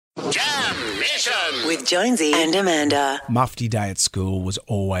Mission with Jonesy and Amanda. Mufti Day at school was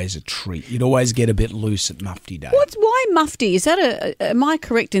always a treat. You'd always get a bit loose at Mufti Day. Why mufti? Is that am I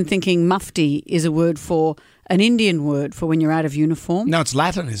correct in thinking mufti is a word for an Indian word for when you're out of uniform? No, it's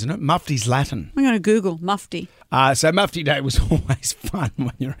Latin, isn't it? Mufti's Latin. I'm going to Google mufti. So Mufti Day was always fun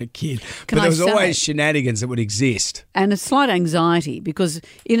when you were a kid. Can but there I was say? always shenanigans that would exist. And a slight anxiety because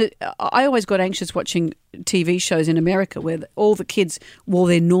I always got anxious watching TV shows in America where all the kids wore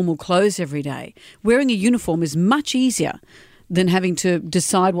their normal clothes every day. Wearing a uniform is much easier than having to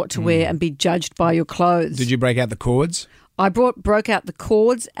decide what to wear and be judged by your clothes. Did you break out the cords? I broke out the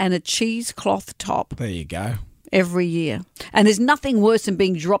cords and a cheesecloth top There you go. every year. And there's nothing worse than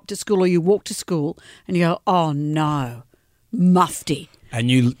being dropped to school or you walk to school and you go, oh no, mufti. And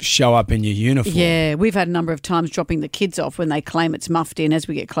you show up in your uniform. Yeah, we've had a number of times dropping the kids off when they claim it's mufti, and as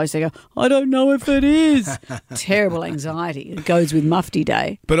we get closer, they go, I don't know if it is. Terrible anxiety. It goes with Mufti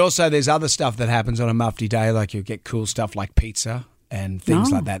Day. But also there's other stuff that happens on a Mufti Day, like you'll get cool stuff like pizza and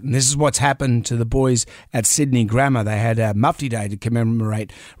things like that. And this is what's happened to the boys at Sydney Grammar. They had a Mufti Day to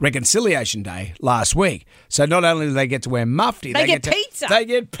commemorate Reconciliation Day last week. So not only do they get to wear mufti, They get pizza. They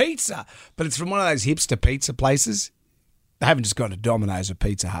get pizza. But it's from one of those hipster pizza places. They haven't just gone to Domino's or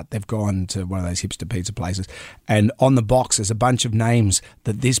Pizza Hut. They've gone to one of those hipster pizza places. And on the box, there's a bunch of names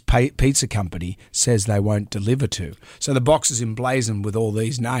that this pizza company says they won't deliver to. So the box is emblazoned with all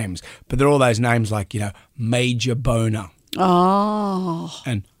these names. But they're all those names like, Major Boner. Oh.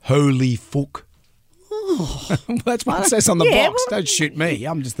 And Holy Fuck. Oh. That's what it says on the box. Don't shoot me.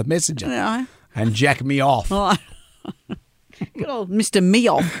 I'm just the messenger. No. And Jack Me Off. Oh. Good old Mr.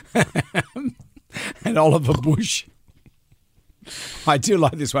 Meoff. And Oliver Bush. I do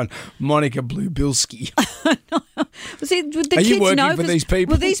like this one, Monica Blubilski. See, would the Are you kids working know for these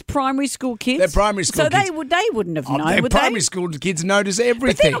people? Were these primary school kids? They're primary school so kids. they wouldn't have known, Their would primary they? school kids notice everything.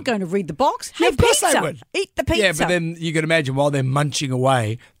 But they're not going to read the box. Yeah, Have of course pizza. they would. Eat the pizza. Yeah, but then you can imagine while they're munching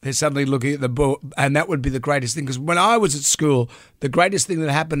away, they're suddenly looking at the book, and that would be the greatest thing. Because when I was at school, the greatest thing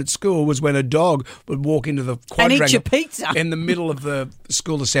that happened at school was when a dog would walk into the quadrangle eat your pizza. in the middle of the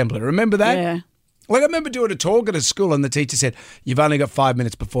school assembly. Remember that? Yeah. Like I remember doing a talk at a school and the teacher said, you've only got 5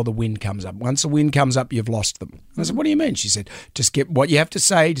 minutes before the wind comes up. Once the wind comes up, you've lost them. And I said, what do you mean? She said, just get what you have to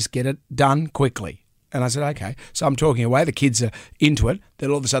say, just get it done quickly. And I said, okay. So I'm talking away. The kids are into it. Then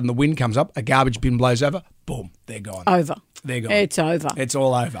all of a sudden the wind comes up, a garbage bin blows over, boom, they're gone. Over. They're gone. It's over. It's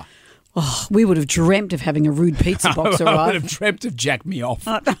all over. Oh, we would have dreamt of having a rude pizza box I would arrive. have dreamt of Jack Me Off.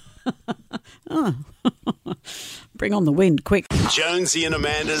 Bring on the wind, quick. Jonesy and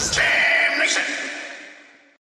Amanda's